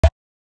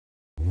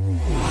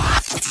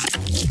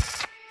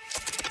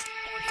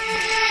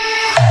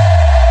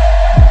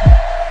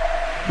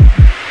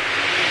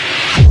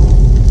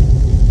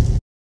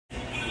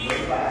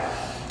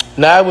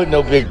Nah, it was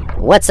no big.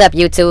 What's up,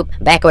 YouTube?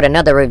 Back with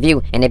another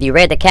review, and if you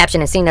read the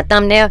caption and seen the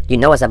thumbnail, you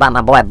know it's about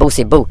my boy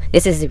Boosie Boo.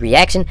 This is his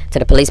reaction to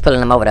the police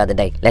pulling him over the other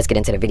day. Let's get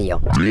into the video.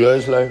 Yeah,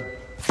 it's like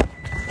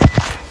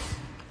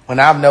when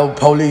I know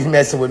police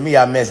messing with me,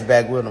 I mess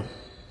back with them.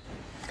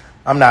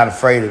 I'm not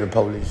afraid of the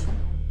police.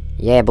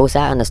 Yeah, Boosie,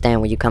 I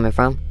understand where you're coming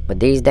from, but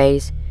these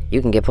days,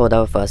 you can get pulled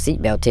over for a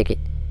seatbelt ticket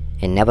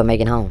and never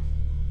make it home.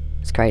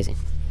 It's crazy.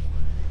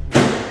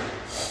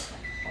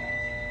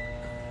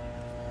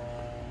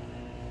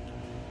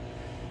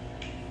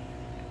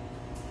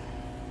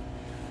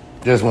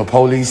 Just when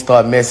police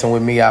start messing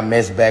with me, I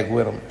mess back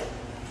with them.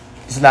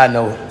 It's not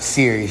no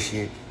serious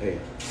shit.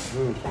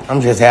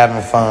 I'm just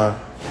having fun.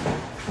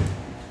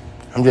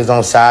 I'm just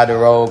on side of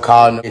the road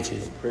calling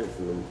bitches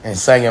and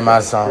singing my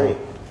song.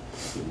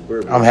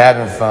 I'm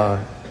having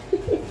fun.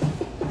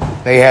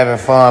 They having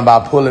fun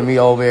by pulling me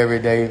over every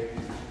day.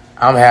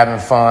 I'm having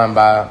fun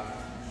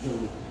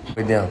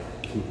with them.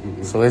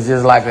 So it's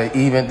just like an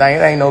even thing. It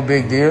ain't no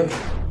big deal.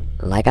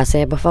 Like I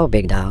said before,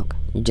 big dog,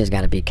 you just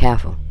gotta be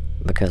careful,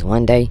 because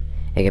one day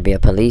it could be a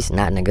police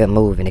not in a good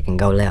move and it can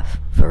go left,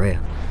 for real.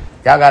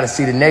 Y'all gotta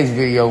see the next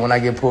video when I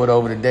get pulled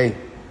over today.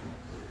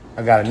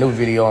 I got a new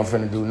video I'm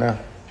finna do now.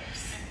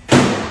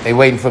 They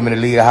waiting for me to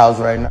leave the house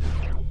right now.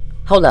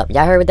 Hold up,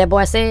 y'all heard what that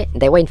boy said?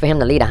 They waiting for him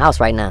to leave the house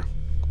right now.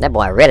 That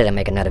boy ready to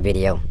make another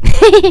video.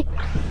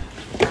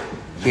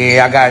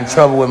 Yeah, I got in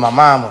trouble with my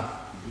mama.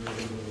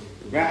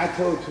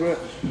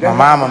 My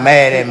mama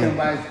mad at me.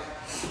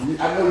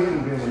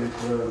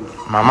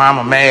 My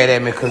mama mad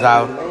at me because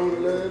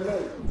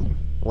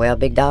Well,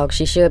 big dog,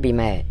 she should be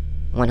mad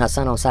when her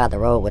son on side the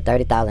road with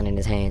 30,000 in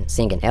his hand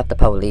singing F the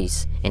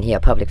police and he a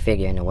public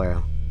figure in the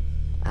world.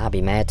 I'll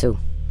be mad too.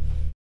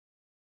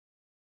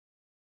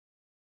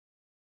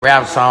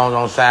 rap songs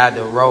on side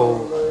the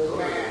road.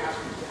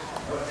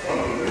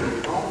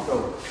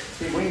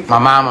 My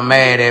mama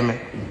mad at me.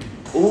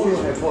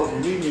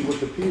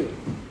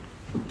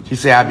 She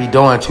said I be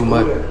doing too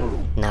much.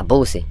 Now,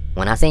 Boosie,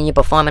 when I seen you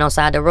performing on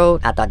side the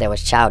road, I thought that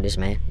was childish,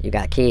 man. You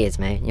got kids,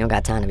 man. You don't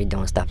got time to be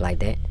doing stuff like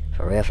that.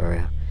 For real, for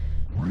real.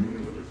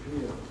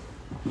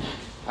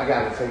 I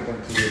gotta take them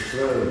to your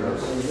club.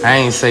 I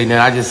ain't say nothing.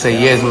 I just say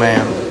yes,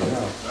 ma'am.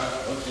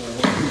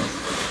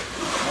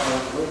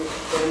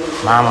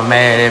 Mama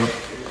mad at me.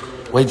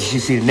 Wait till she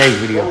see the next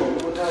video. You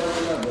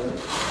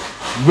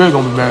really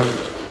gonna be mad.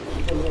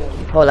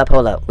 Hold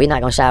up. We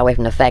not gonna shy away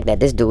from the fact that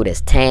this dude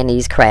is tearing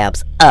these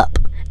crabs up.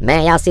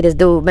 Man, y'all see this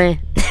dude, man?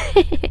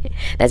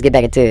 Let's get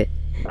back into it.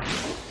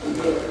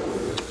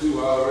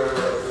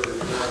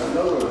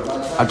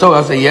 I told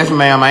her, I said, yes,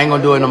 ma'am, I ain't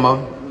gonna do it no more.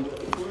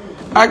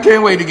 I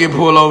can't wait to get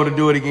pulled over to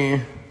do it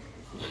again.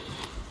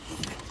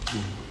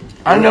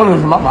 I never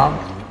listen to my mom.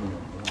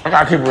 I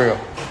gotta keep it real.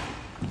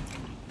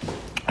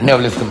 I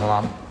never listen to my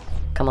mom.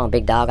 Come on,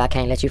 big dog, I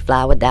can't let you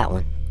fly with that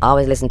one.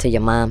 Always listen to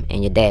your mom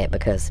and your dad,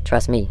 because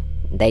trust me,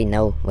 they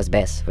know what's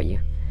best for you.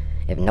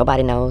 If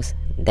nobody knows,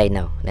 they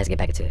know. Let's get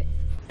back into it.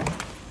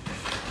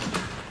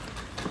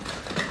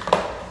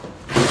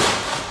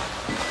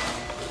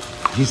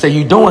 She said,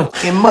 you doing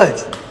too much.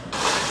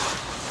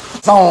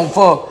 Song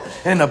for,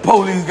 and the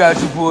police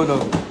got you pulled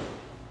over.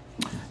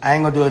 I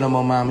ain't gonna do it no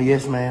more, mama.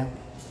 Yes, ma'am.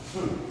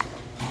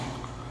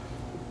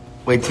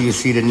 Wait till you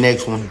see the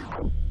next one.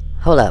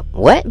 Hold up,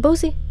 what,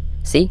 Boosie?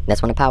 See,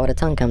 that's when the power of the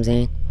tongue comes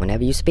in.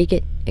 Whenever you speak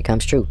it, it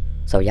comes true.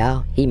 So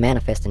y'all, he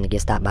manifesting to get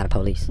stopped by the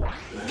police.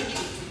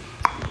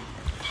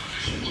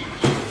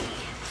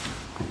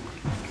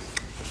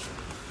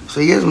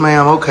 Say, yes,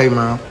 ma'am. Okay,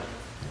 ma'am.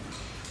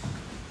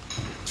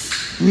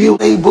 You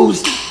a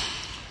Boosie?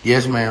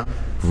 Yes, ma'am.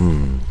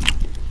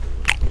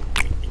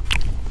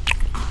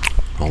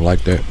 I don't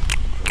like that.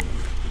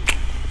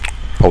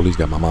 Police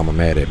got my mama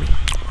mad at me.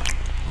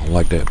 I don't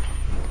like that.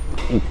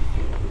 I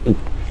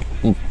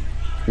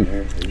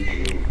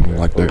don't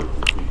like that.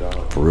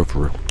 For real, for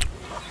real.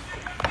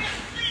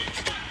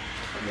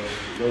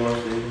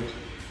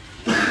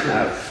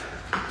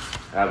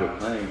 I would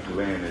claim to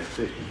land that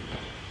city.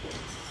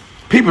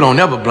 People don't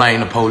never blame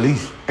the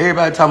police.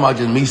 Everybody talking about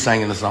just me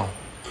singing the song.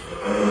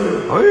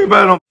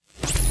 Everybody don't.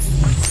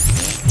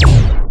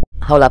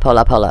 Hold up.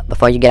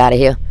 Before you get out of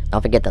here,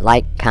 don't forget to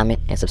like,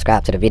 comment, and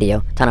subscribe to the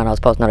video. Turn on those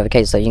post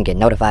notifications so you can get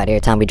notified every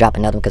time we drop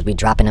another one, because we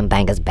dropping them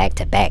bangers back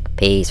to back.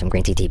 Peace from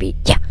Green TTV.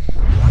 Yeah.